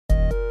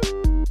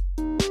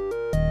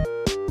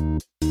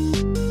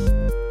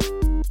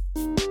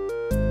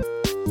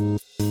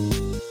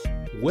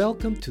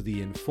Welcome to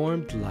The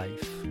Informed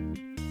Life.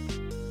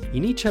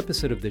 In each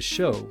episode of this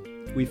show,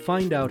 we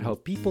find out how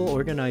people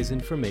organize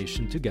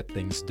information to get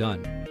things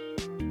done.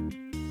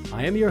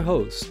 I am your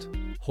host,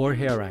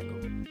 Jorge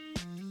Arango.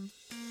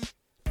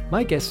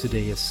 My guest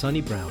today is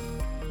Sunni Brown.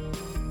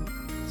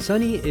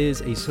 Sunni is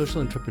a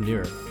social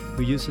entrepreneur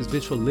who uses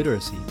visual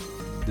literacy,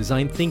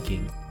 design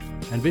thinking,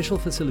 and visual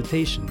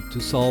facilitation to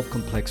solve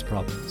complex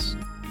problems.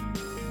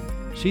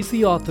 She's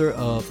the author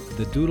of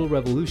The Doodle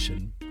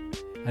Revolution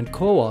and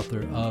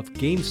co-author of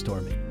Game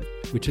Storming,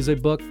 which is a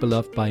book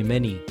beloved by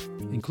many,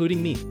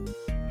 including me.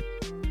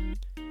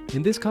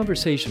 In this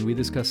conversation, we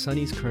discuss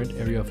Sunni's current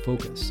area of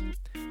focus,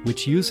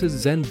 which uses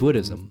Zen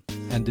Buddhism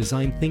and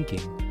design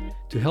thinking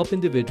to help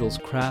individuals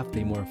craft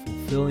a more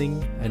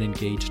fulfilling and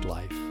engaged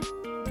life.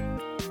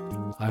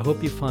 I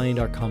hope you find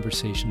our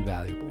conversation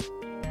valuable.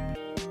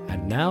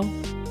 And now,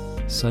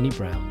 Sunni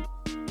Brown.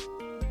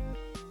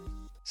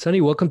 Sunni,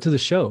 welcome to the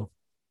show.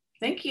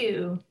 Thank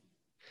you.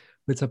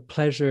 It's a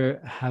pleasure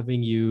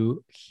having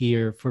you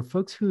here. For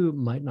folks who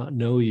might not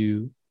know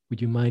you, would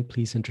you mind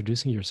please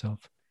introducing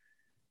yourself?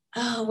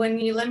 When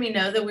you let me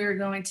know that we were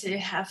going to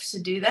have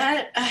to do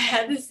that, I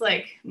had this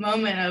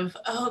moment of,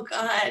 oh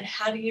God,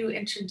 how do you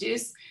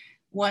introduce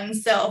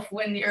oneself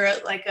when you're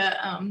like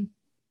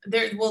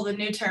the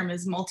new term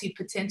is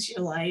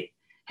multi-potentialite.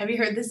 Have you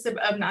heard this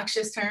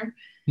obnoxious term?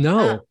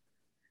 No.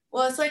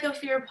 Well, it's like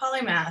if you're a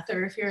polymath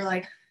or if you're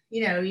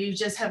you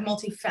just have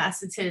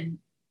multifaceted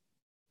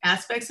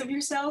aspects of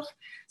yourself.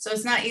 So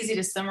it's not easy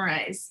to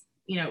summarize,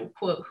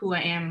 quote, who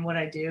I am and what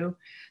I do.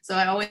 So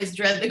I always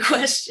dread the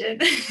question.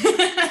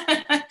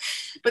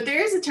 But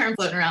there is a term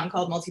floating around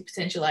called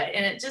multi-potentialite,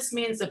 and it just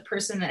means a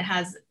person that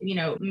has,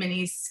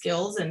 many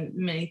skills and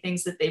many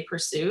things that they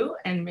pursue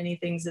and many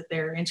things that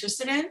they're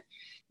interested in.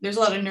 There's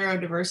a lot of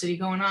neurodiversity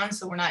going on,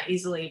 so we're not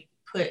easily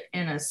put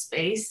in a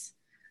space.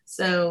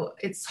 So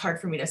it's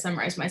hard for me to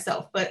summarize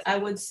myself, but I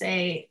would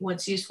say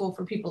what's useful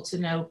for people to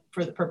know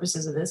for the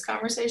purposes of this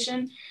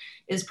conversation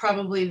is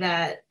probably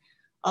that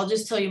I'll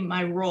just tell you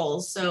my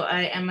roles. So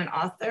I am an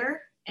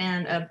author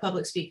and a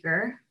public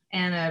speaker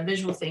and a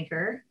visual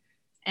thinker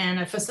and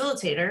a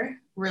facilitator,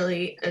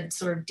 really a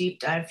sort of deep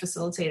dive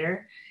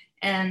facilitator,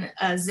 and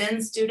a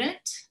Zen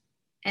student,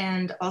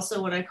 and also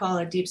what I call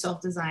a deep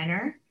self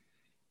designer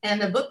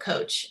and a book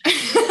coach.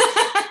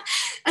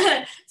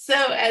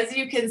 So as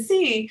you can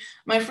see,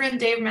 my friend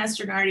Dave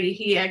Mastronardi,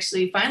 he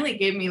actually finally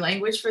gave me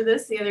language for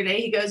this the other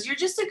day. He goes, "You're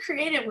just a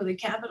creative with a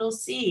capital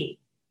C."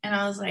 And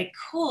I was like,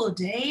 cool,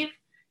 Dave,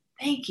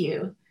 thank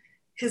you.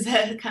 Because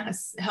that kind of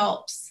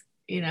helps,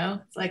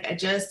 It's like I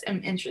just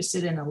am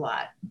interested in a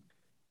lot.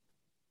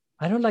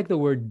 I don't like the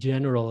word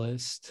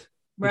generalist.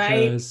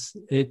 Right. Because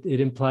it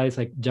implies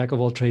like jack of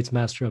all trades,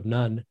 master of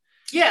none.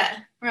 Yeah,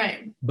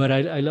 right. But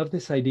I love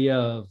this idea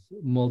of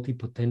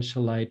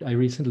multi-potentialite. I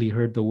recently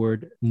heard the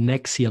word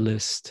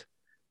nexialist,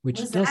 which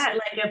What's that?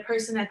 Like a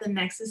person at the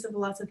nexus of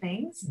lots of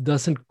things?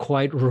 Doesn't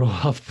quite roll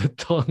off the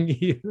tongue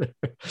either.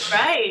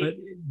 Right.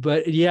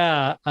 But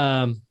yeah,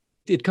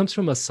 it comes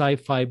from a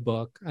sci-fi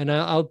book, and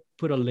I'll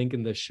put a link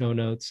in the show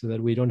notes so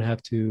that we don't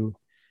have to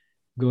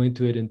go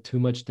into it in too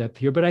much depth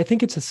here. But I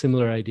think it's a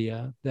similar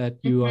idea that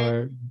you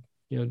are,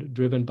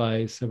 driven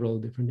by several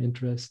different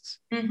interests.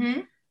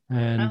 Mm-hmm.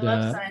 And I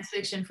love science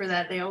fiction for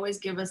that. They always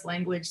give us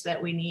language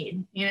that we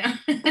need,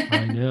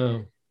 I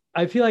know.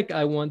 I feel like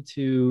I want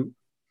to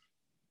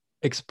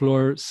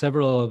explore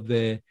several of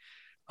the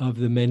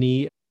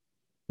many,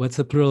 what's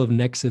the plural of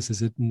nexus?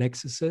 Is it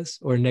nexuses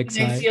or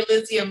nexi?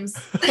 Nexialisms.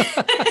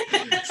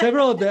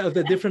 Several of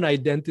the different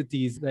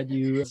identities that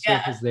you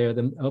surface there,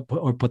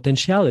 or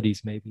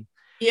potentialities maybe.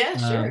 Yeah,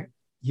 sure.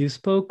 You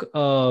spoke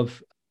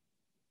of,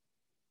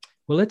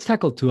 well, let's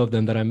tackle two of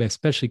them that I'm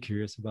especially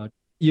curious about.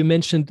 You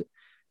mentioned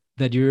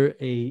that you're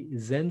a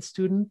Zen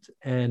student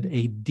and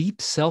a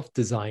deep self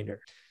designer.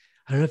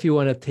 I don't know if you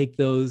want to take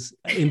those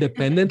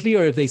independently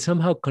or if they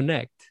somehow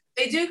connect.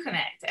 They do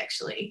connect,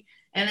 actually.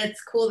 And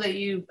it's cool that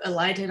you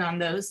alighted on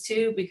those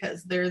two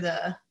because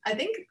they're I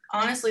think,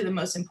 honestly, the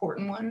most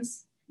important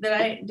ones that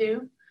I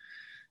do.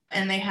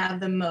 And they have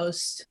the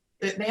most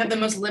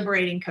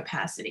liberating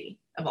capacity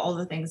of all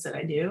the things that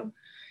I do.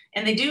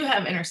 And they do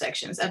have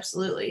intersections,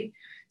 absolutely.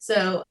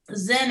 So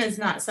Zen is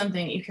not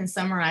something you can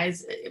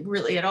summarize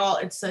really at all.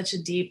 It's such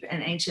a deep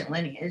and ancient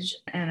lineage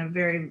and a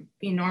very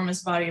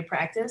enormous body of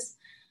practice.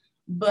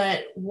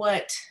 But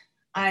what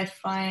I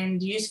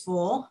find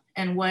useful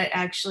and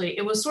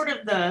it was sort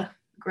of the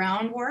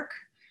groundwork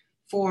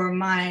for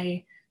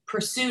my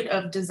pursuit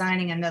of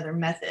designing another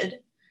method.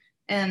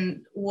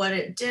 And what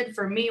it did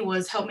for me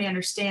was help me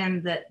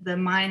understand that the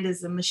mind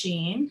is a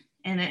machine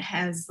and it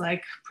has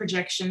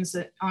projections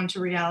onto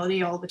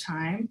reality all the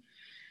time.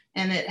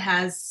 And it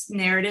has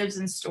narratives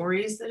and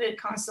stories that it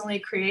constantly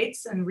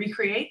creates and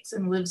recreates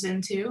and lives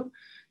into.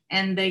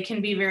 And they can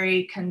be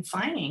very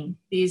confining,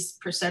 these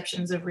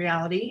perceptions of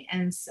reality.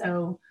 And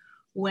so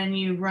when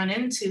you run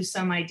into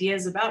some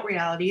ideas about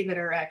reality that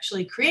are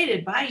actually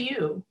created by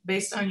you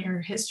based on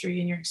your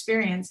history and your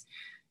experience,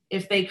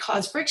 if they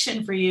cause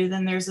friction for you,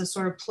 then there's a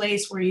sort of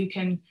place where you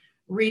can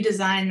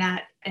redesign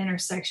that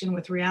intersection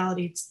with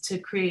reality to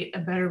create a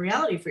better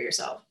reality for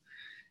yourself.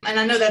 And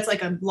I know that's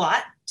like a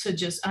lot to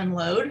just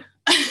unload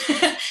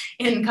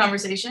in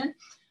conversation,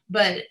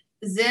 but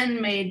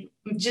Zen made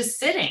just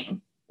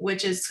sitting,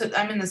 which is,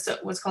 I'm in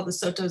what's called the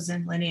Soto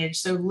Zen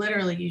lineage. So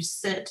literally you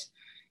sit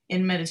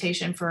in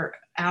meditation for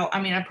hours.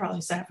 I mean, I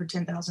probably sat for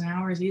 10,000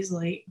 hours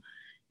easily,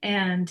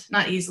 and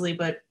not easily,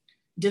 but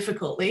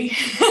difficultly.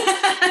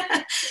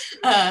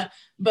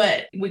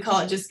 But we call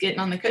it just getting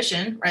on the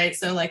cushion, right?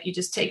 So like you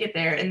just take it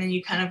there and then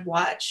you kind of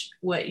watch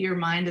what your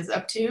mind is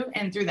up to.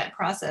 And through that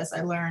process, I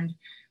learned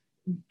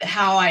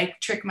how I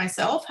trick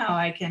myself, how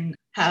I can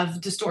have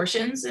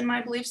distortions in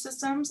my belief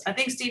systems. I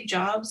think Steve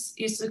Jobs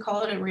used to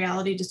call it a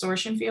reality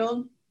distortion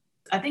field.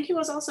 I think he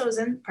was also a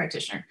Zen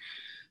practitioner,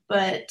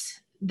 but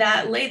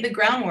that laid the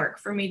groundwork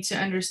for me to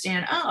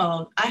understand,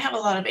 oh, I have a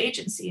lot of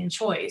agency and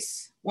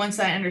choice once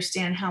I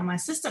understand how my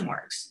system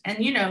works.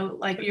 And, you know,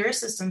 like you're a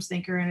systems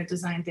thinker and a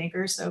design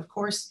thinker. So of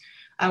course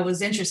I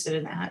was interested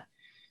in that.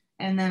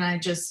 And then I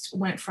just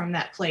went from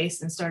that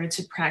place and started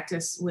to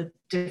practice with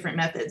different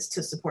methods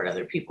to support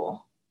other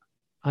people.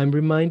 I'm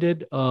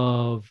reminded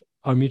of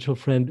our mutual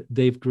friend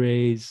Dave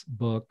Gray's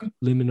book,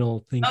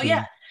 Liminal Thinking. Oh,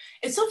 yeah.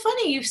 It's so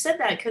funny you said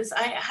that because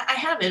I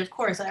have it. Of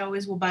course, I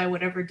always will buy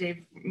whatever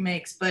Dave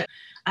makes, but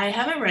I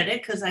haven't read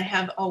it because I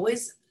have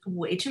always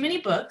way too many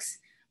books,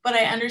 but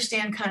I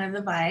understand kind of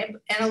the vibe.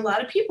 And a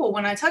lot of people,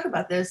 when I talk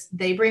about this,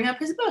 they bring up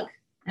his book.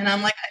 And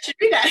I'm like, I should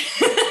read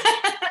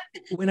that.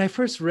 When I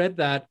first read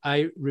that,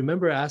 I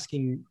remember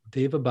asking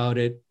Dave about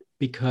it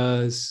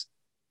because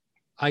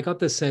I got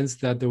the sense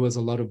that there was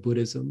a lot of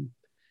Buddhism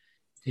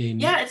in.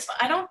 Yeah,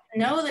 I don't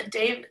know that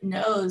Dave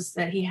knows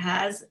that he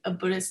has a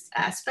Buddhist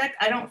aspect.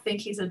 I don't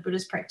think he's a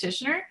Buddhist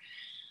practitioner,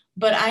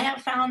 but I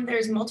have found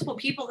there's multiple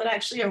people that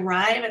actually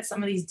arrive at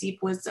some of these deep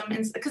wisdom,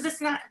 because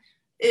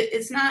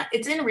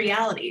it's in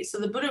reality. So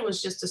the Buddha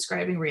was just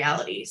describing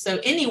reality. So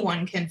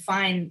anyone can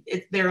find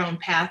their own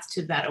path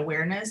to that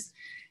awareness.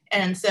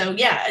 And so,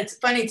 yeah, it's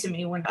funny to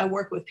me when I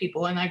work with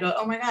people and I go,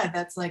 oh my God,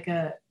 that's like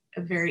a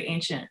very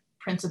ancient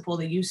principle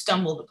that you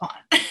stumbled upon,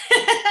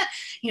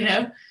 you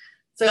know?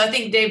 So I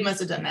think Dave must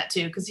have done that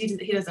too, because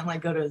he doesn't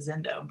like go to a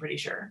Zendo, I'm pretty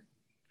sure.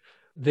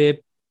 The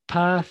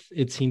path,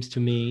 it seems to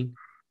me,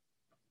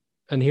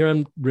 and here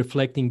I'm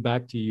reflecting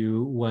back to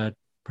you what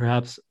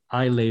perhaps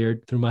I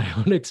layered through my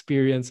own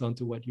experience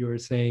onto what you were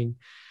saying,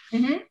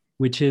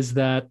 which is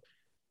that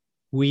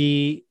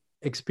we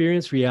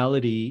experience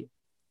reality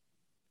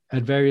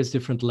at various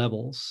different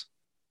levels.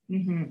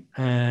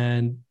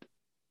 And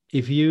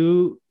if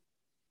you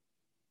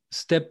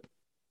step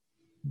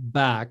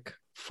back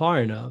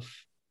far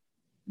enough,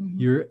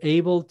 you're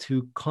able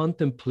to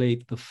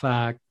contemplate the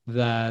fact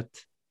that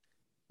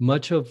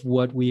much of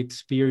what we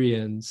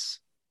experience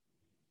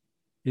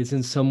is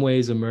in some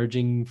ways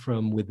emerging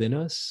from within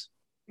us,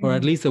 or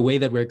at least the way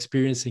that we're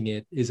experiencing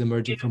it is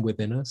emerging from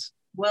within us.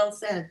 Well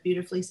said,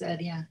 beautifully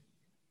said, yeah.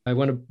 I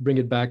want to bring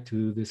it back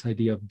to this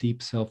idea of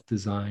deep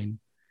self-design.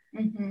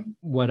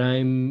 What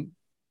I'm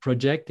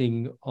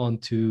projecting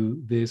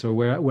onto this, or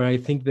where I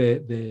think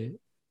the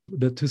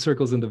two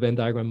circles in the Venn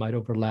diagram might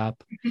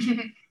overlap,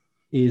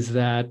 is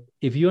that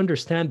if you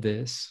understand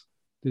this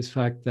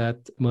fact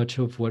that much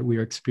of what we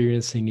are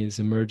experiencing is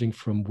emerging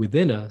from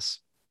within us,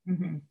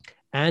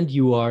 and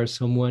you are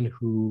someone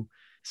who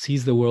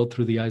sees the world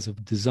through the eyes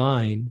of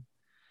design,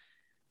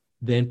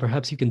 then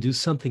perhaps you can do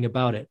something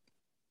about it.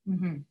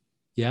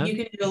 Yeah? You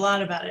can do a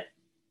lot about it.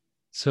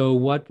 So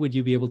what would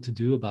you be able to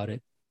do about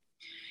it?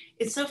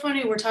 It's so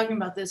funny we're talking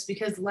about this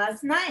because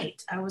last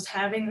night I was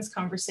having this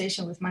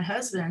conversation with my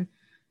husband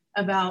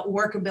about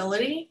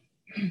workability.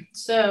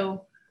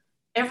 So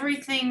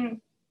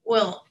everything,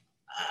 well,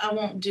 I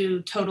won't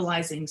do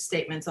totalizing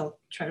statements. I'll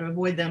try to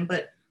avoid them,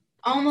 but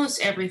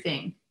almost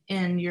everything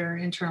in your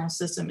internal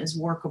system is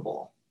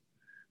workable,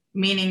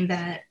 meaning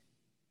that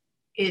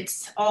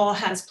it's all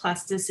has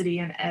plasticity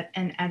and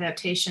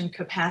adaptation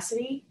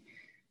capacity,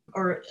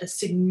 or a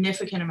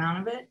significant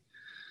amount of it.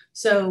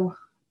 So,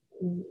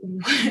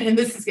 and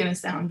this is going to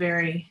sound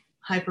very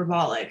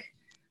hyperbolic,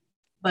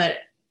 but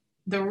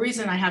the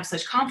reason I have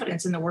such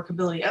confidence in the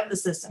workability of the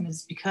system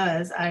is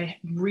because I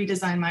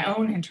redesigned my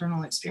own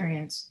internal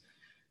experience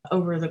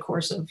over the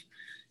course of,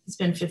 it's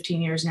been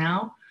 15 years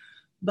now.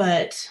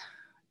 But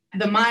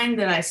the mind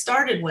that I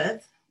started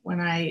with when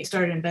I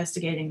started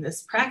investigating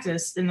this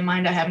practice and the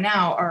mind I have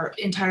now are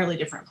entirely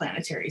different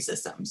planetary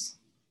systems.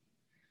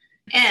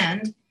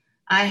 And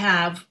I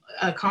have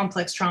a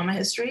complex trauma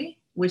history,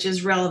 which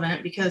is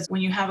relevant because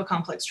when you have a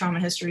complex trauma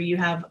history, you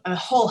have a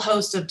whole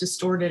host of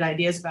distorted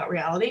ideas about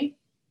reality,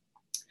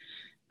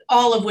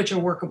 all of which are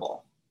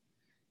workable.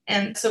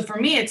 And so for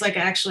me, it's like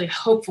actually a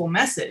hopeful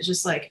message.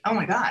 It's like, oh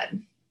my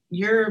God,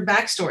 your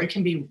backstory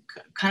can be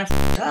kind of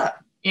fucked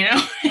up, you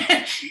know?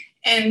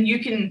 And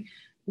you can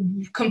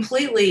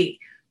completely,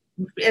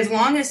 as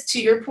long as,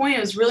 to your point, it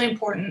was a really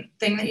important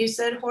thing that you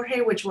said,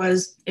 Jorge, which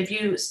was if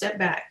you step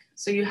back.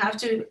 So you have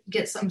to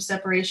get some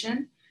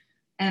separation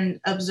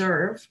and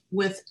observe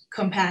with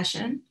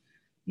compassion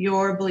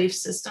your belief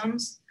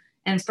systems.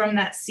 And from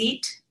that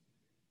seat,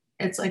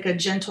 It's like a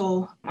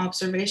gentle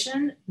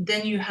observation.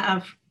 Then you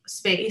have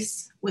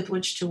space with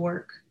which to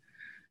work.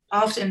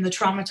 Often the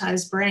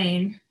traumatized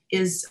brain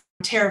is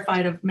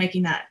terrified of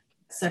making that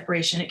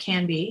separation. It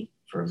can be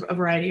for a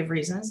variety of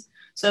reasons.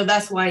 So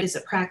that's why it's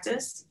a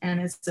practice and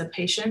it's a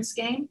patience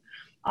game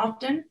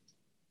often.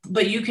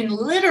 But you can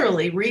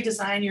literally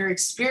redesign your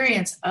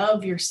experience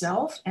of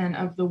yourself and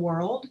of the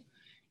world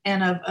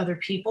and of other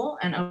people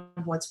and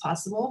of what's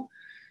possible.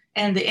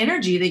 And the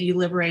energy that you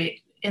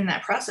liberate in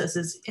that process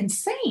is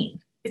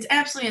insane. It's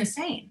absolutely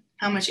insane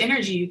how much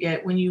energy you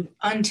get when you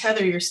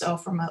untether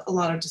yourself from a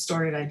lot of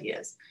distorted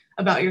ideas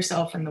about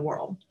yourself and the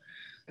world.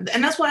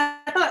 And that's why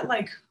I thought,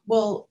 like,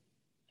 well,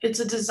 it's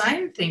a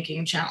design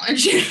thinking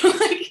challenge.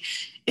 Like,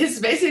 it's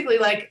basically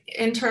like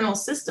internal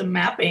system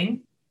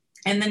mapping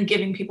and then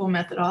giving people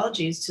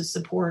methodologies to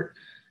support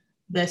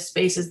the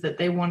spaces that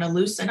they want to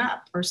loosen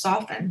up or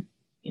soften,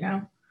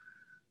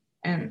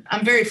 And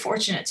I'm very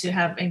fortunate to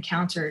have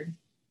encountered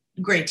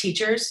great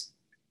teachers,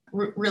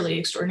 really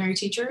extraordinary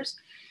teachers.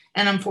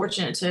 And I'm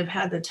fortunate to have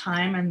had the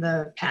time and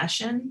the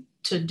passion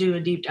to do a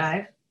deep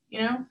dive,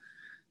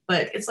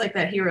 But it's like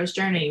that hero's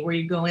journey where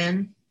you go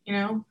in,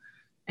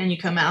 and you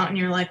come out and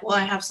you're like, well,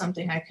 I have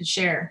something I could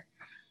share.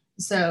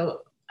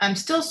 So I'm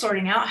still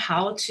sorting out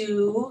how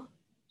to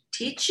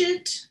teach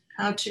it,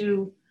 how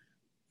to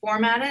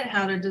format it,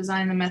 how to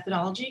design the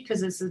methodology,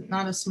 because it's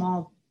not a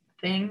small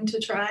thing to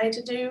try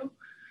to do,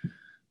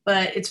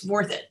 but it's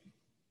worth it.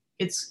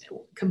 It's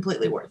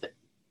completely worth it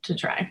to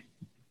try.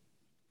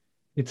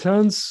 It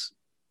sounds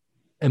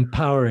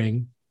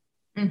empowering.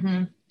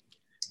 Mm-hmm.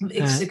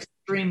 It's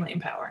extremely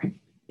empowering.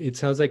 It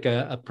sounds like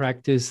a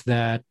practice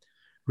that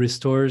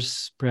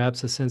restores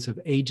perhaps a sense of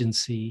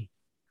agency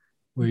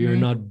where you're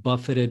not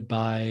buffeted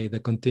by the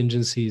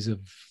contingencies of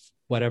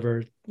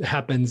whatever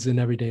happens in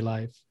everyday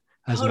life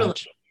as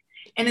much.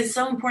 And it's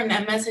so important.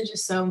 That message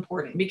is so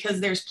important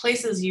because there's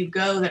places you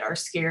go that are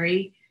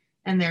scary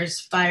and there's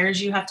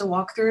fires you have to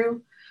walk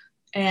through.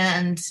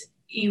 And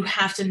you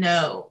have to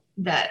know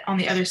that on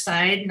the other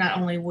side, not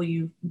only will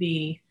you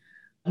be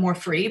more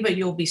free, but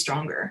you'll be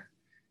stronger.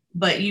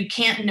 But you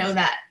can't know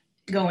that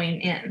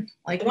going in.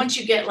 Like once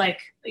you get like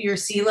your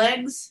sea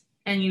legs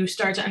and you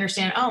start to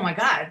understand, oh my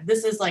God,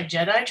 this is like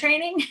Jedi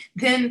training,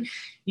 then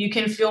you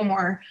can feel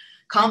more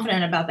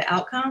confident about the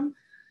outcome.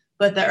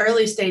 But the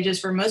early stages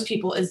for most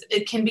people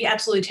it can be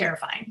absolutely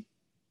terrifying.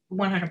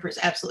 100%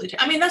 absolutely.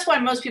 I mean, that's why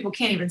most people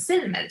can't even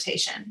sit in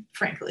meditation,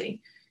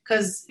 frankly,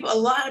 because a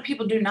lot of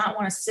people do not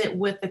want to sit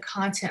with the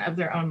content of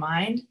their own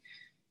mind.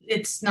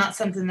 It's not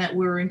something that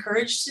we're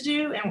encouraged to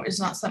do, and it's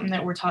not something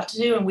that we're taught to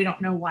do, and we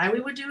don't know why we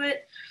would do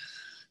it.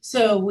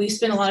 So we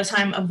spend a lot of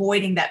time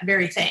avoiding that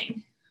very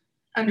thing,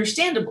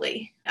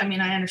 understandably. I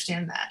mean, I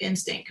understand that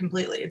instinct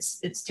completely.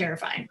 It's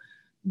terrifying,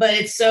 but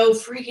it's so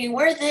freaking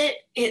worth it.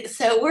 It's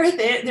so worth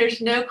it.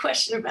 There's no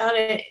question about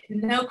it.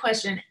 No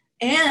question.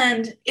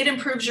 And it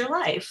improves your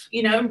life,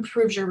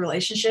 improves your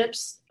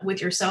relationships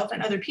with yourself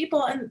and other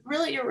people. And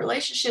really your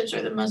relationships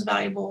are the most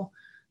valuable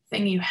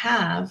thing you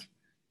have,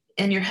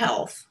 and your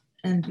health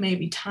and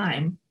maybe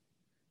time,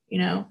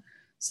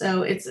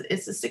 So it's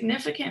a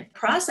significant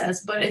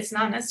process, but it's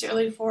not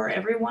necessarily for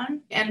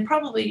everyone. And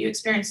probably you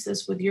experience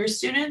this with your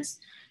students.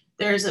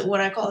 There's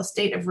what I call a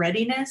state of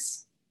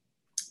readiness,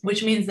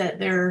 which means that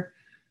they're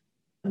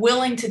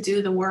willing to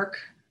do the work.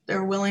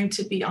 They're willing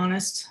to be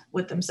honest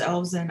with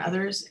themselves and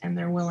others, and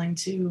they're willing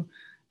to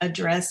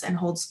address and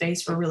hold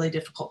space for really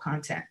difficult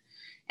content.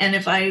 And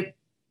if I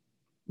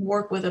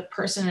work with a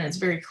person and it's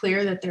very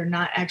clear that they're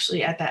not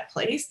actually at that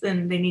place,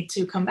 then they need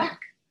to come back.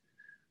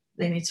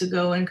 They need to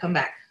go and come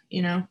back,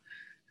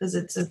 because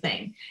it's a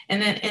thing.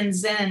 And then in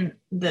Zen,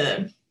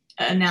 the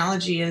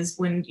analogy is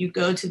when you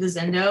go to the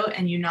Zendo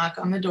and you knock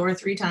on the door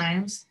 3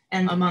 times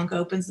and a monk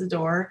opens the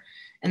door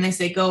and they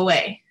say, go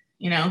away,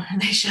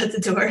 and they shut the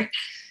door.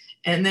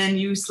 And then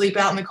you sleep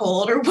out in the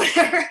cold or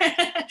whatever.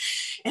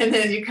 And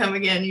then you come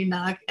again, you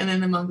knock, and then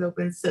the monk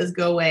opens, says,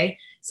 go away.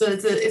 So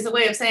it's a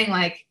way of saying,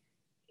 like,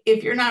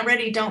 if you're not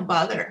ready, don't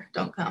bother,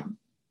 don't come,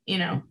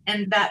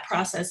 and that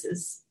process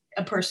is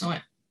a personal,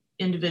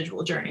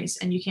 individual journeys,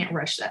 and you can't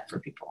rush that for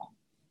people.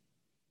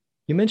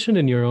 You mentioned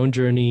in your own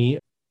journey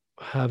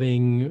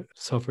having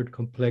suffered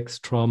complex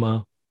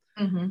trauma.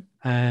 Mm-hmm.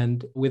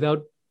 And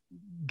without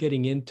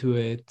getting into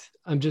it,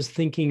 I'm just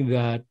thinking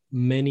that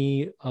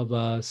many of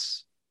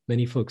us,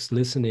 many folks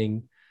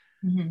listening,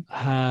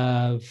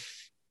 have,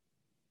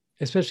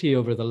 especially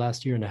over the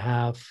last year and a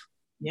half,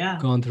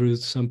 gone through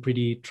some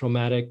pretty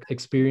traumatic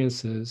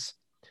experiences.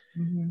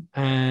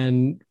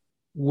 And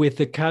with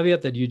the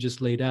caveat that you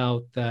just laid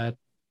out, that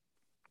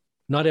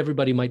not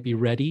everybody might be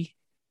ready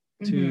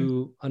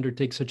to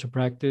undertake such a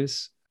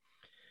practice,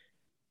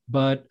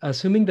 but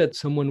assuming that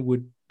someone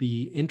would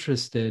be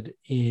interested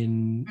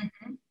in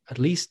at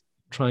least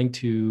trying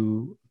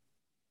to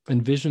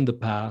envision the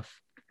path,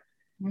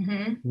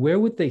 where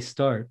would they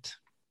start?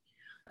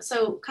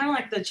 So kind of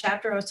like the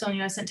chapter I was telling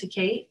you I sent to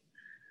Kate,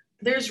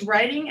 there's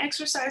writing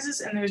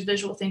exercises and there's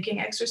visual thinking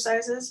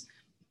exercises.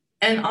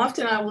 And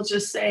often I will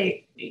just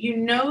say,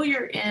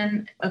 you're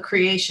in a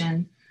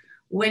creation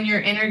when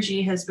your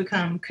energy has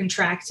become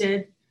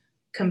contracted,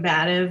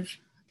 combative,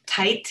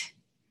 tight,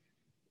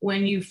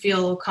 when you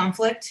feel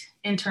conflict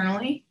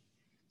internally.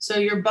 So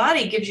your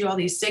body gives you all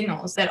these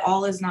signals that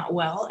all is not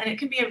well. And it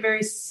can be a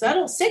very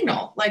subtle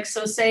signal. Like,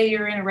 so say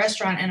you're in a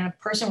restaurant and a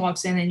person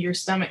walks in and your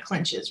stomach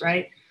clenches,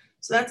 right?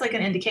 So that's like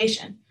an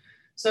indication.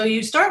 So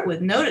you start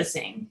with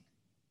noticing.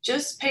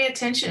 Just pay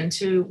attention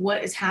to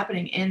what is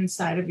happening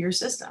inside of your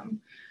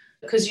system,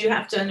 because you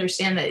have to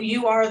understand that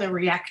you are the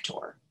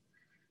reactor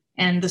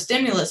and the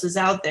stimulus is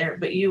out there,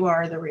 but you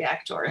are the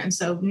reactor. And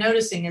so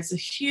noticing is a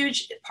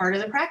huge part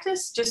of the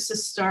practice, just to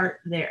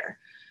start there.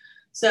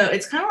 So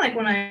it's kind of like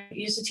when I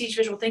used to teach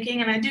visual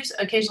thinking, and I do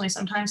occasionally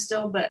sometimes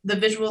still, but the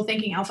visual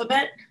thinking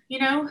alphabet,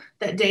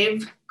 that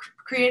Dave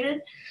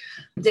created,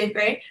 Dave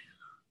Gray,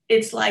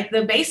 it's like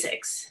the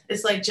basics.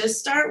 It's like, just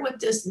start with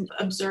just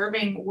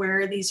observing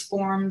where these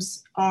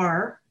forms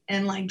are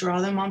and like draw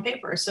them on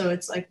paper. So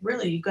it's like,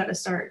 really, you got to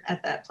start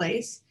at that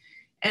place.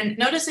 And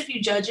notice if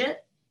you judge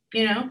it,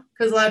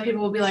 because a lot of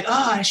people will be like,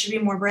 oh, I should be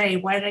more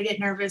brave. Why did I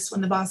get nervous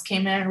when the boss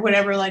came in or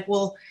whatever? Like,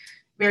 we'll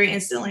very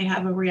instantly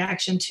have a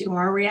reaction to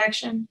our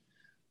reaction.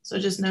 So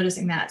just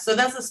noticing that. So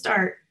that's the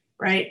start,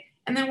 right?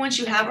 And then once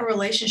you have a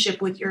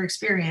relationship with your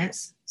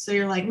experience, so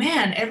you're like,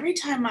 man, every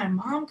time my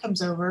mom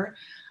comes over,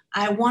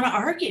 I want to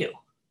argue.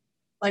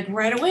 Like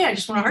right away, I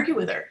just want to argue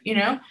with her,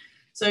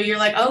 So you're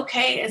like,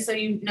 okay. And so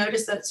you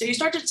notice that. So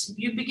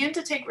you begin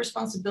to take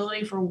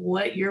responsibility for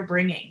what you're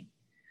bringing,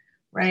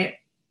 right?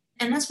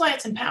 And that's why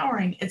it's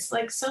empowering. It's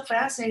like so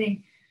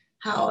fascinating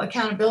how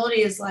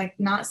accountability is like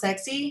not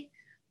sexy,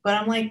 but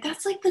I'm like,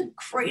 that's like the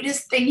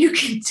greatest thing you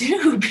can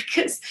do,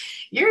 because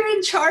you're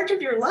in charge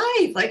of your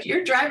life. Like,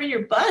 you're driving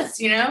your bus,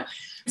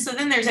 So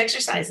then there's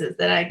exercises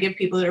that I give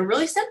people that are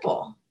really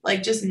simple.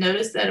 Like, just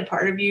notice that a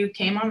part of you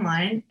came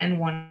online and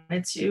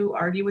wanted to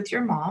argue with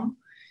your mom.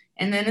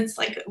 And then it's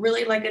like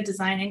really like a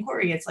design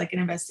inquiry. It's like an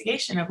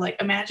investigation of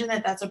like, imagine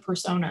that that's a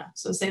persona.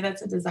 So say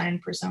that's a design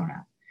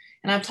persona.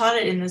 And I've taught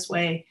it in this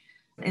way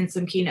in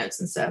some keynotes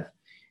and stuff.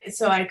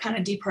 So I kind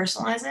of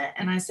depersonalize it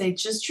and I say,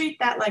 just treat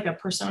that like a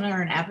persona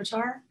or an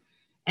avatar.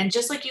 And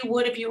just like you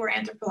would if you were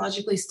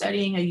anthropologically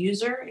studying a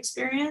user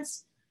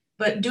experience,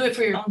 but do it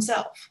for your own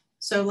self.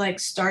 So like,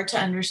 start to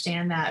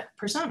understand that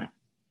persona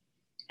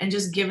and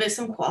just give it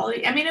some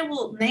quality. I mean, it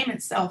will name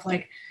itself.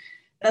 Like,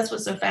 that's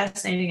what's so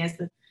fascinating is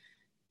that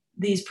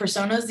these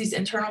personas, these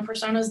internal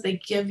personas, they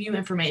give you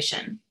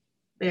information.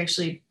 They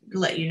actually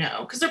let you know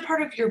because they're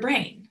part of your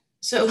brain.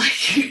 So like,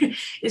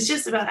 it's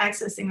just about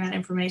accessing that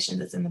information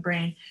that's in the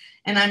brain.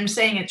 And I'm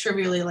saying it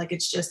trivially, like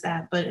it's just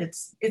that, but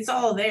it's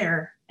all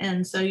there.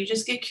 And so you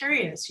just get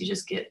curious. You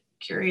just get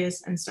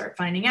curious and start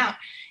finding out.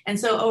 And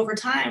so over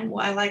time,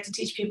 I like to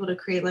teach people to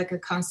create like a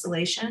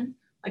constellation,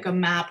 like a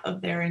map of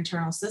their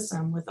internal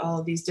system with all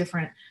of these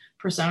different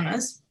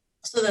personas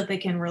so that they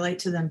can relate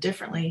to them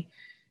differently.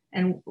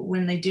 And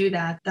when they do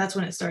that, that's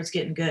when it starts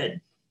getting good,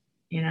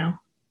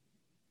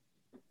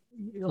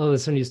 All of a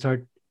sudden you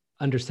start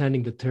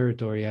understanding the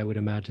territory, I would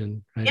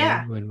imagine, right?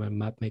 Yeah. When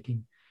map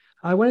making.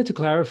 I wanted to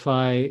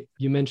clarify,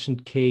 you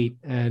mentioned Kate,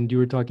 and you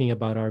were talking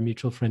about our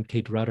mutual friend,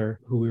 Kate Rutter,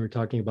 who we were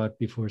talking about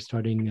before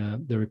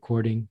starting the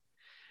recording.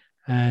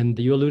 And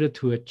you alluded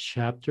to a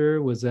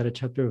chapter. Was that a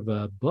chapter of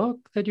a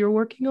book that you're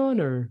working on,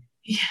 or?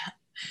 Yeah,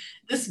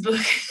 this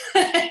book.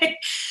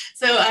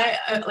 So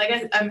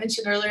I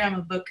mentioned earlier, I'm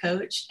a book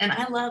coach and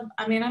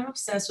I'm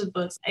obsessed with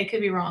books. I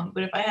could be wrong,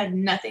 but if I had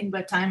nothing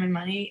but time and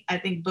money, I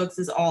think books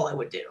is all I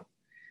would do.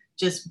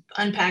 Just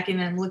unpacking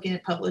them, looking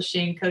at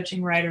publishing,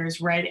 coaching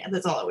writers, writing.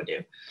 That's all I would do.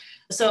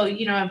 So,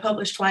 I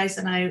published twice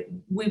and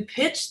we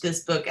pitched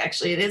this book.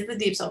 Actually, it is the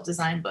Deep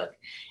Self-Design book.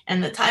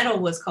 And the title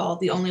was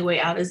called The Only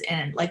Way Out is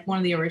In, like one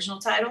of the original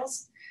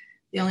titles,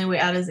 The Only Way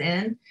Out is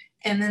In.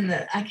 And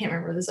then I can't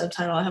remember the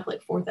subtitle. I have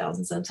like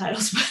 4,000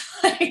 subtitles,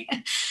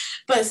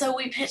 but so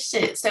we pitched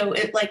it. So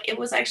it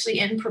was actually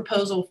in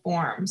proposal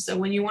form. So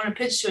when you want to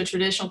pitch to a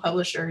traditional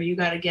publisher, you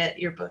got to get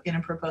your book in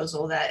a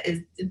proposal that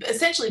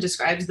essentially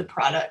describes the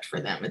product for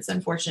them. It's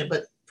unfortunate,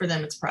 but for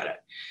them, it's product.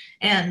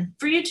 And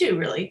for you too,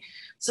 really.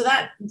 So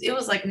that it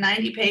was like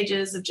 90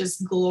 pages of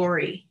just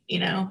glory,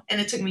 and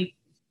it took me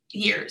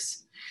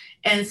years.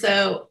 And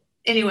so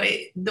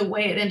anyway, the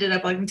way it ended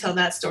up, I can tell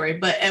that story.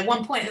 But at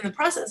one point in the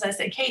process, I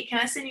said, Kate, can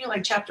I send you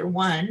like chapter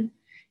 1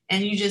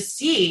 and you just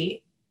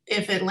see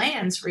if it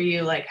lands for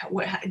you? Like,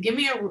 give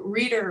me a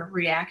reader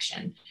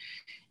reaction.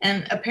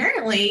 And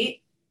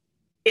apparently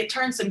it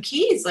turned some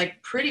keys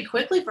like pretty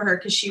quickly for her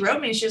because she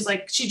wrote me. She was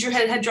like, she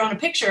had drawn a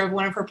picture of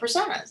one of her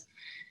personas.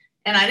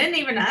 And I didn't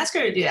even ask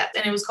her to do that.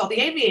 And it was called The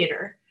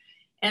Aviator.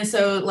 And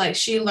so like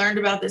she learned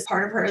about this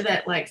part of her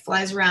that like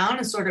flies around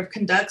and sort of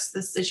conducts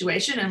the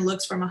situation and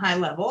looks from a high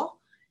level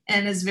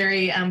and is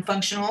very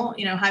functional,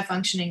 high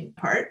functioning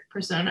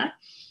persona.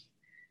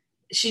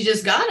 She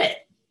just got it,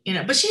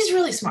 but she's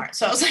really smart.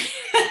 So I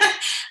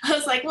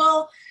was like,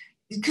 well,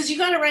 because you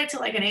got to write to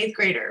like an 8th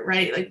grader,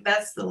 right? Like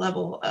that's the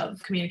level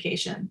of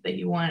communication that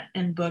you want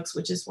in books,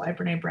 which is why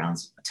Brene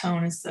Brown's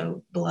tone is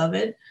so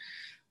beloved.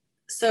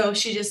 So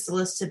she just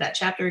solicited that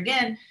chapter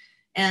again.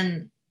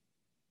 And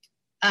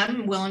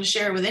I'm willing to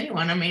share it with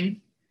anyone. I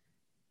mean,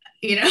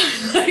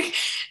 like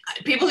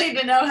people need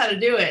to know how to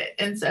do it.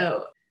 And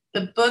so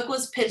the book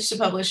was pitched to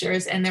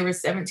publishers and there were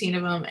 17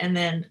 of them. And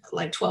then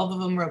like 12 of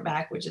them wrote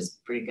back, which is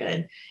pretty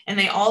good. And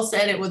they all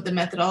said the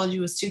methodology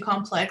was too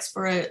complex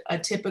for a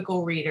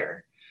typical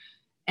reader.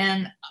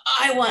 And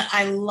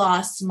I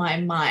lost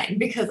my mind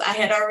because I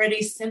had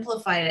already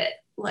simplified it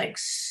like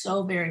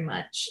so very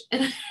much.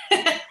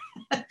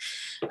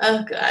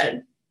 Oh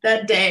God,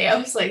 that day I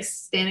was like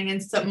standing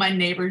in my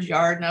neighbor's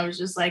yard and I was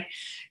just like,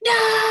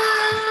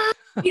 no,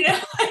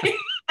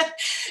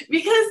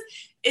 because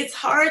it's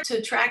hard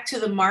to track to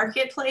the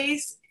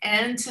marketplace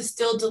and to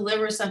still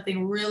deliver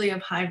something really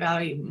of high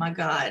value. My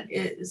God,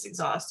 it is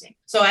exhausting.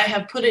 So I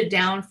have put it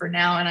down for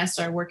now and I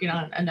started working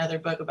on another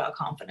book about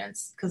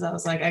confidence because I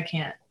was like, I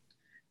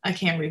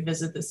can't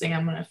revisit this thing.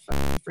 I'm going to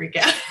freak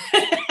out.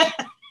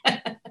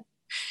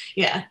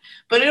 Yeah,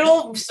 but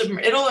it'll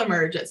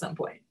emerge at some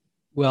point.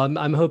 Well,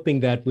 I'm hoping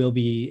that we'll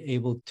be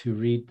able to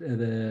read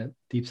the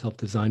Deep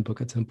Self-Design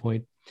book at some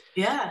point.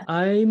 Yeah.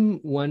 I'm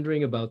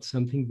wondering about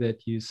something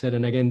that you said,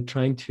 and again,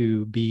 trying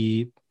to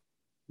be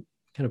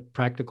kind of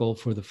practical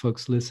for the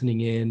folks listening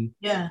in.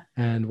 Yeah.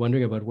 And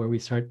wondering about where we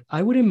start.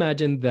 I would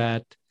imagine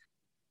that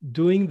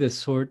doing this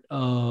sort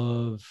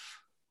of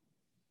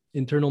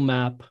internal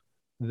map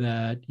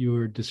that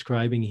you're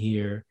describing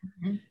here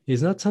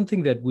is not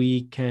something that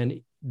we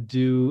can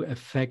do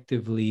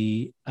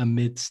effectively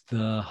amidst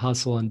the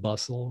hustle and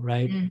bustle,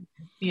 right?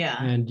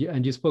 Yeah. And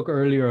you spoke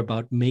earlier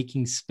about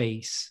making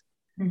space.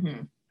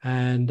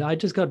 And I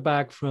just got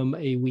back from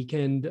a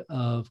weekend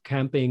of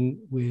camping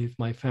with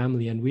my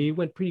family, and we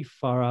went pretty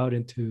far out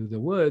into the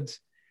woods.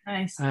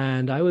 Nice.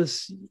 And it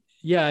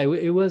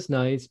was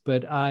nice,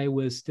 but I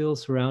was still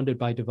surrounded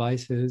by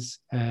devices,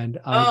 and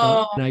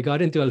I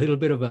got into a little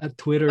bit of a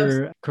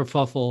Twitter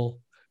kerfuffle.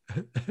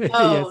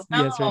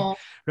 Yes,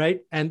 right.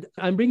 And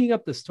I'm bringing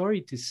up the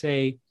story to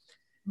say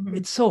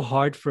it's so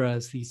hard for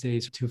us these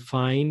days to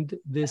find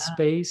this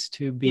space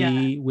to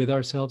be with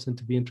ourselves and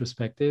to be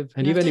introspective.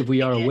 And even if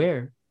we are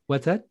aware,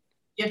 what's that?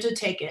 You have to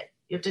take it.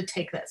 You have to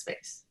take that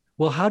space.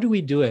 Well, how do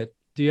we do it?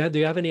 Do you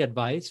have any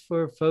advice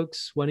for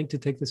folks wanting to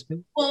take this space?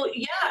 Well,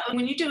 yeah.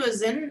 When you do a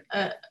Zen,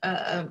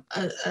 a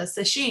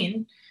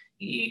sesshin,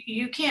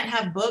 you can't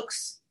have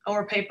books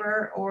or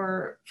paper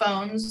or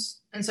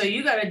phones. And so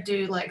you got to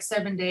do like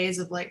 7 days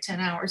of like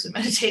 10 hours of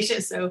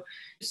meditation.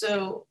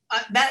 So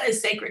that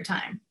is sacred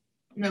time.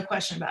 No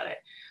question about it.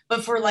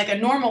 But for like a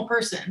normal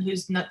person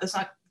that's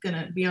not going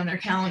to be on their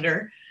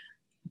calendar,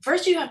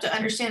 first you have to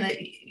understand that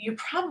you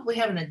probably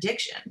have an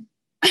addiction,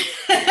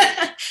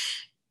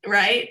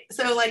 right?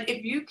 So like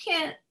if you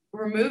can't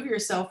remove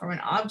yourself from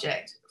an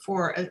object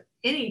for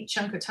any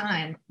chunk of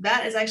time,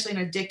 that is actually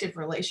an addictive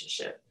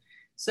relationship.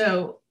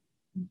 So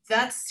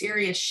that's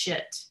serious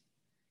shit,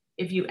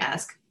 if you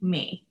ask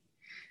me.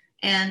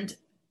 And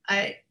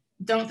I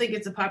don't think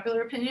it's a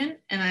popular opinion,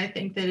 and I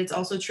think that it's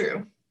also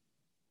true.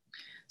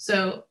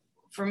 So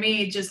for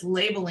me, just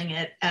labeling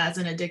it as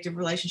an addictive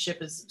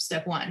relationship is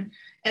step one.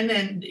 And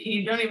then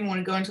you don't even want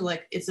to go into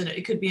like,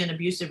 it could be an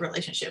abusive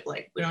relationship.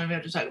 Like we don't even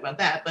have to talk about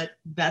that, but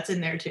that's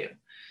in there too.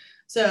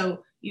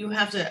 So you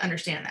have to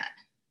understand that.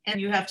 And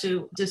you have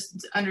to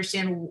just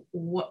understand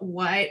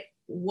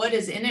what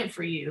is in it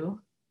for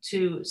you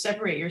to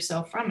separate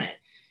yourself from it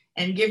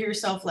and give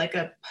yourself like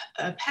a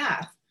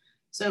path.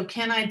 So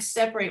can I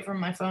separate from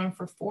my phone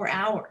for 4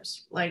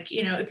 hours? Like,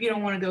 if you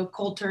don't want to go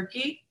cold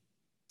turkey,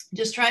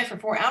 just try it for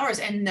 4 hours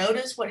and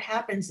notice what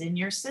happens in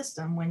your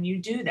system when you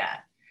do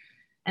that.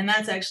 And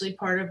that's actually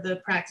part of the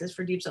practice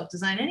for deep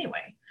self-design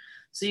anyway.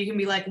 So you can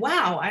be like,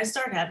 wow, I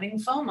start having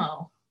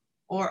FOMO,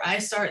 or I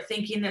start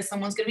thinking that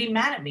someone's going to be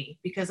mad at me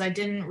because I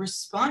didn't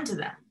respond to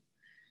them.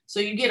 So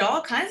you get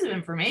all kinds of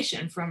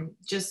information from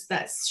just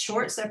that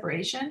short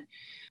separation.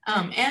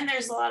 And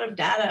there's a lot of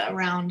data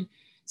around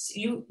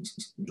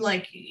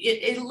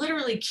it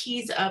literally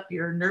keys up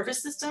your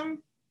nervous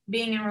system.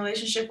 Being in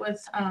relationship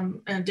with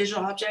a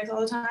digital object all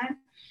the time,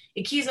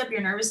 it keys up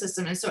your nervous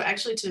system. And so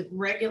actually to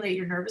regulate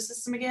your nervous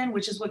system again,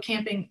 which is what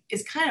camping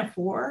is kind of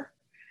for,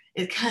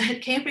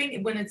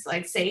 camping when it's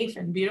like safe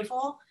and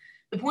beautiful.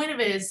 The point of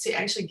it is to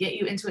actually get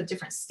you into a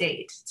different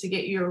state, to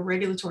get your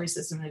regulatory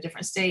system in a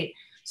different state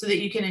so that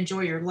you can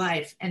enjoy your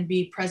life and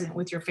be present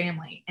with your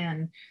family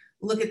and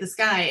look at the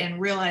sky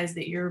and realize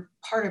that you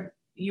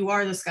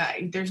are the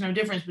sky. There's no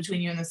difference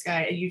between you and the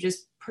sky. You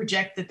just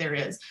project that there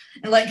is.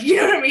 And like, you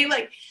know what I mean?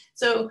 Like,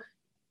 so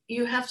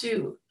you have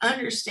to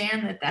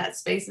understand that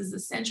space is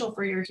essential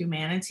for your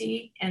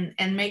humanity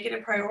and make it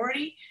a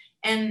priority.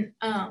 And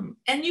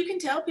you can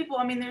tell people,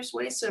 I mean, there's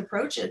ways to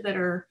approach it that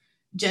are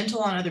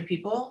gentle on other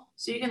people.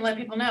 So you can let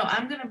people know,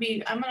 I'm going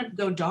to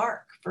go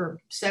dark for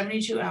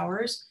 72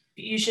 hours.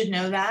 You should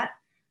know that,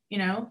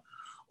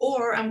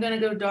 or I'm going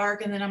to go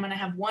dark and then I'm going to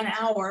have 1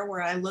 hour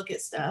where I look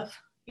at stuff.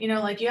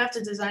 Like you have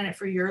to design it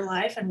for your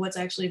life and what's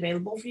actually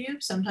available for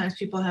you. Sometimes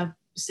people have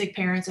sick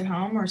parents at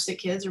home or sick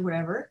kids or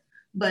whatever,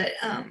 but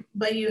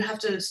you have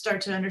to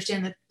start to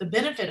understand the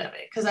benefit of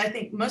it. Cause I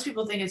think most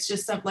people think it's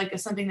just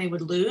something they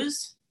would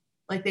lose.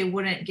 like they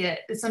wouldn't get,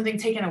 it's something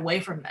taken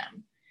away from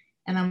them.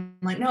 And I'm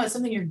like, no, it's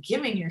something you're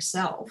giving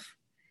yourself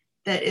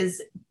that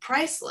is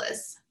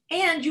priceless,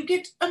 and you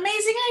get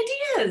amazing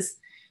ideas.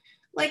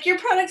 Like your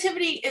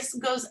productivity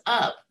goes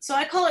up. So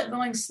I call it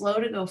going slow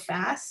to go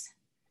fast.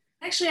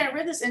 Actually, I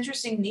read this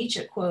interesting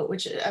Nietzsche quote,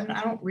 which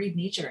I don't read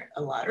Nietzsche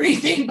a lot or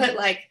anything, but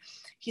like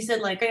he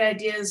said, like great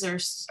ideas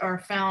are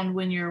found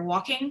when you're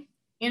walking,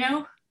 you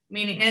know,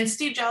 meaning, and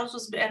Steve Jobs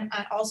was, and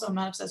I also am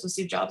not obsessed with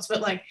Steve Jobs,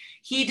 but like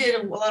he did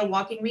a lot of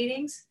walking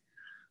meetings.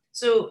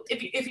 So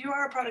if you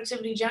are a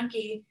productivity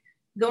junkie,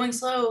 going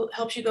slow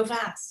helps you go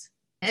fast,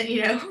 and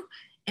you know,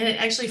 and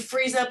it actually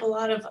frees up a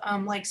lot of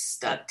like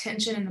stuck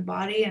tension in the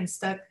body and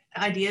stuck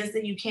ideas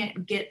that you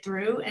can't get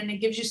through, and it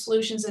gives you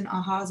solutions and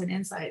ahas and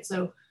insights.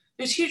 So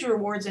there's huge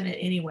rewards in it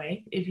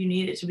anyway, if you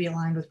need it to be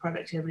aligned with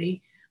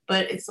productivity.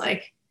 But it's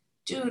like,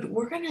 dude,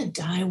 we're gonna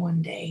die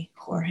one day,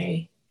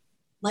 Jorge,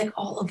 like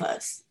all of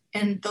us.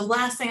 And the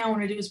last thing I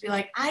want to do is be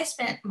like, I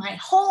spent my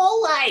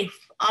whole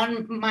life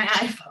on my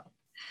iPhone.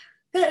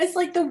 That is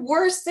like the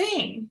worst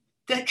thing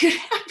that could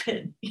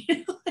happen.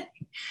 You know? Like,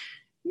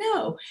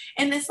 no.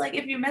 And it's like,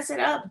 if you mess it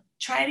up,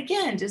 try it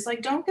again. Just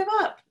like, don't give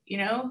up, you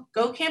know,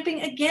 go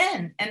camping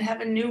again and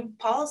have a new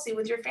policy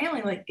with your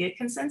family, like get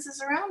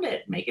consensus around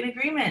it, make an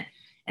agreement,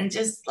 and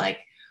just like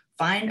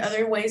find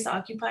other ways to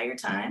occupy your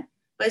time.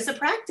 But it's a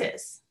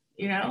practice,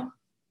 you know.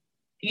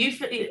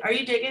 Are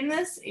you digging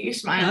this? Are you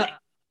smiling?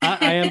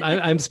 I am.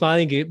 I'm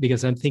smiling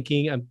because I'm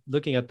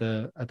looking at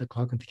the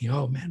clock and thinking,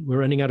 oh man, we're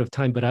running out of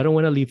time. But I don't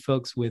want to leave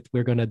folks with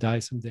we're gonna die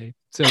someday.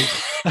 So,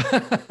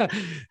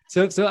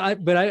 I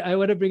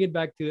want to bring it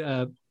back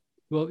to.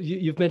 Well,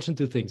 you've mentioned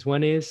two things.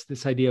 One is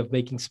this idea of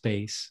making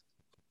space,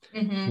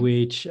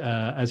 which,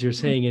 as you're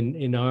saying,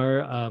 in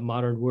our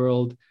modern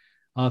world,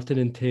 often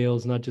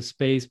entails not just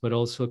space, but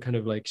also kind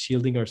of like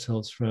shielding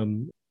ourselves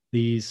from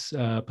these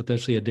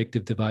potentially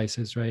addictive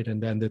devices, right?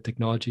 And then the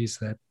technologies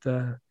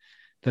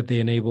that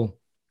they enable.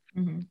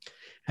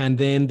 And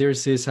then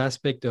there's this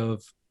aspect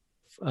of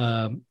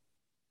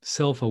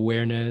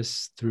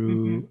self-awareness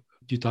through,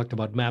 you talked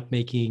about map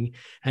making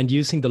and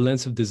using the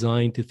lens of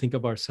design to think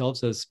of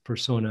ourselves as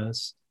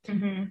personas.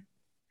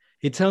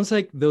 It sounds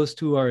like those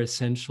two are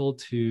essential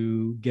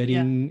to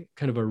getting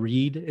kind of a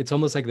read. It's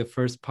almost like the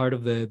first part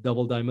of the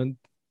double diamond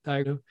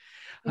diagram.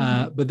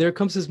 But there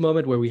comes this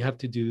moment where we have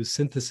to do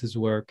synthesis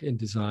work in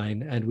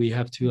design, and we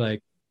have to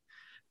like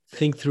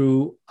think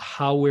through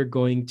how we're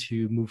going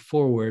to move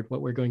forward,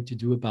 what we're going to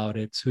do about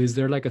it. So is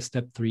there like a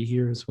step 3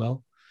 here as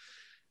well?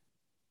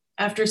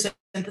 After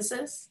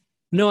synthesis?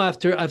 No,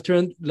 after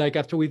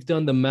we've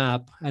done the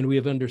map and we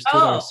have understood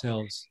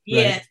ourselves.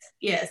 Yes, right?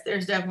 Yes,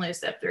 there's definitely a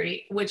step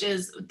 3, which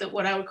is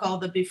what I would call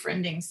the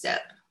befriending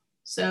step.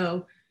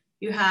 So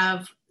you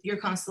have your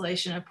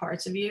constellation of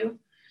parts of you,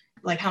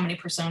 like how many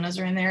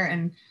personas are in there,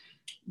 and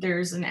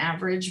there's an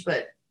average,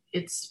 but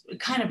it's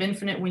kind of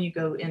infinite when you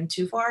go in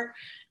too far.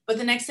 But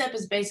the next step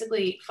is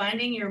basically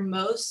finding your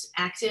most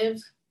active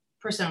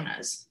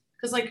personas.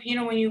 Because like, you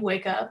know, when you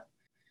wake up,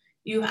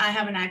 I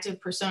have an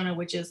active persona,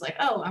 which is like,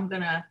 oh, I'm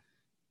going to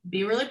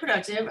be really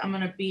productive. I'm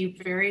going to be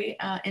very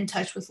in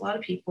touch with a lot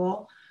of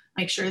people,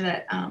 make sure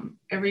that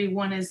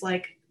everyone is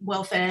like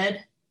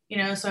well-fed, you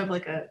know, so I have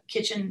like a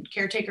kitchen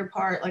caretaker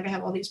part, like I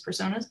have all these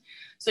personas.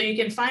 So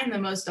you can find the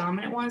most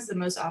dominant ones, the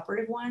most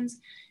operative ones,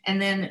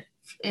 and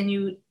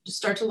you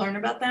start to learn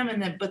about them.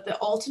 But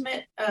the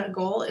ultimate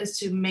goal is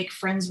to make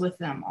friends with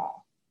them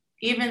all,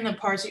 even the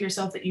parts of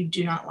yourself that you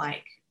do not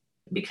like.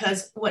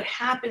 Because what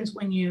happens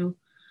when you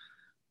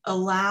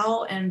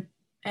allow and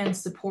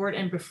support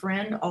and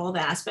befriend all the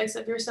aspects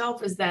of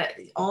yourself is that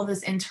all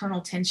this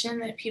internal tension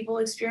that people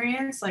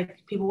experience,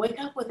 like people wake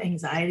up with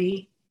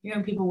anxiety, you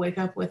know, people wake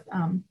up with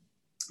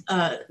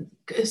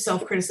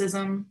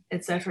self-criticism,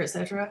 et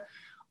cetera,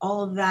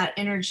 all of that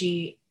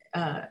energy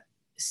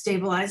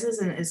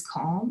stabilizes and is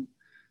calm,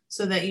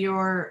 so that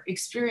your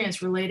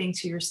experience relating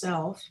to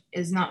yourself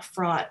is not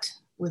fraught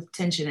with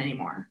tension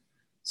anymore.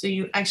 So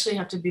you actually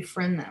have to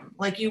befriend them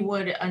like you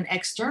would an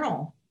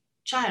external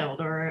child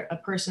or a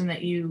person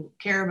that you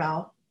care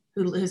about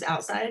who's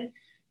outside.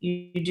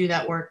 You do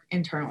that work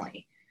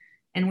internally.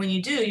 And when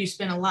you do, you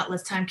spend a lot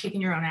less time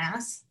kicking your own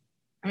ass.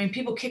 I mean,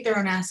 people kick their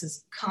own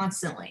asses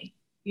constantly,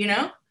 you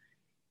know?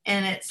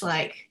 And it's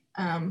like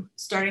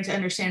starting to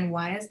understand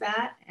why is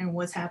that and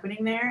what's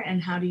happening there,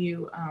 and how do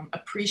you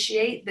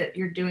appreciate that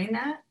you're doing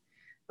that,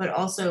 but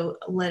also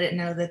let it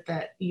know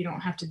that you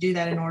don't have to do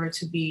that in order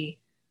to be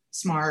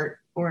smart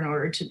or in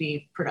order to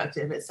be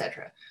productive,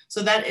 etc.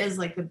 So that is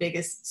like the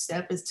biggest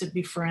step, is to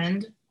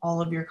befriend all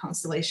of your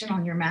constellation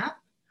on your map.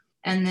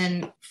 And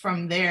then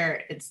from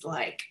there, it's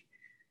like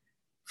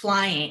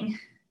flying,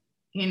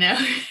 you know.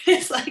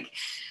 It's like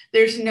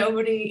there's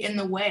nobody in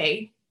the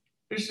way.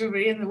 There's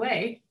nobody in the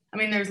way. I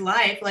mean, there's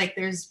life, like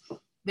there's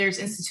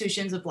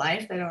institutions of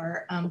life that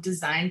are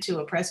designed to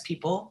oppress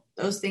people.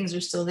 Those things are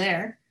still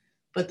there,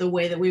 but the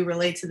way that we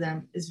relate to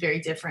them is very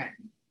different.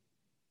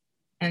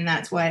 And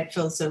that's why it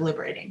feels so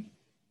liberating.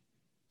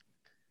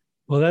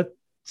 Well, that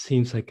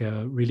seems like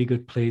a really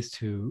good place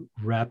to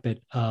wrap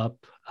it up.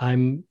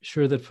 I'm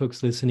sure that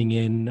folks listening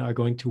in are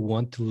going to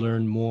want to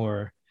learn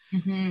more.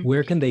 Mm-hmm.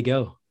 Where can they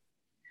go?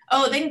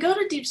 Oh, they can go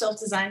to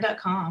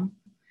deepselfdesign.com.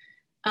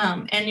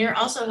 And you're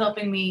also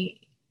helping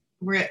me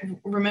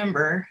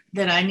remember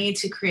that I need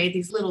to create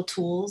these little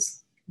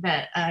tools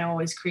that I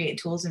always create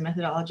tools and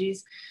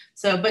methodologies.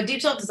 So, but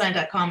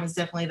deepselfdesign.com is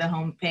definitely the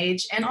home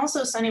page. And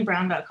also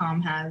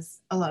sunnybrown.com has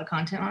a lot of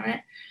content on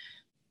it.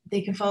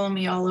 They can follow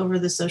me all over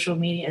the social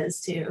medias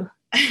too.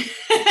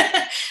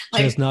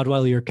 Just not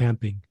while you're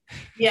camping.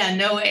 Yeah,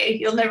 no way.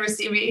 You'll never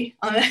see me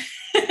on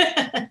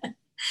that.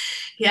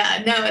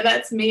 Yeah, no,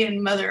 that's me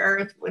and Mother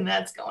Earth when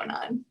that's going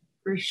on,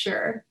 for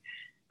sure.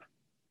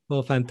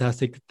 Well,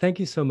 fantastic. Thank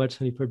you so much,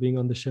 Sunni, for being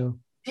on the show.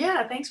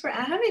 Yeah, thanks for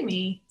having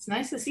me. It's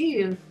nice to see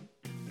you.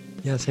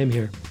 Yeah, same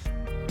here.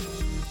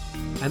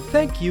 And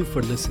thank you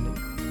for listening.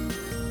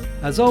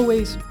 As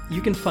always,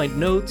 you can find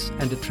notes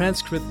and a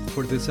transcript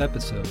for this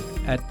episode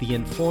at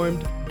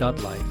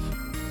theinformed.life.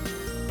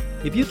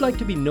 If you'd like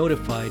to be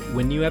notified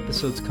when new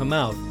episodes come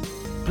out,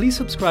 please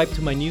subscribe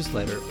to my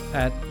newsletter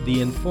at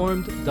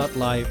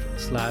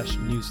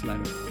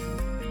theinformed.life/newsletter.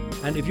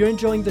 And if you're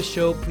enjoying the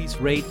show,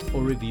 please rate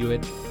or review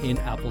it in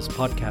Apple's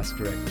podcast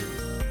directory.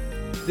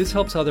 This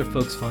helps other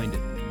folks find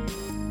it.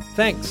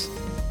 Thanks.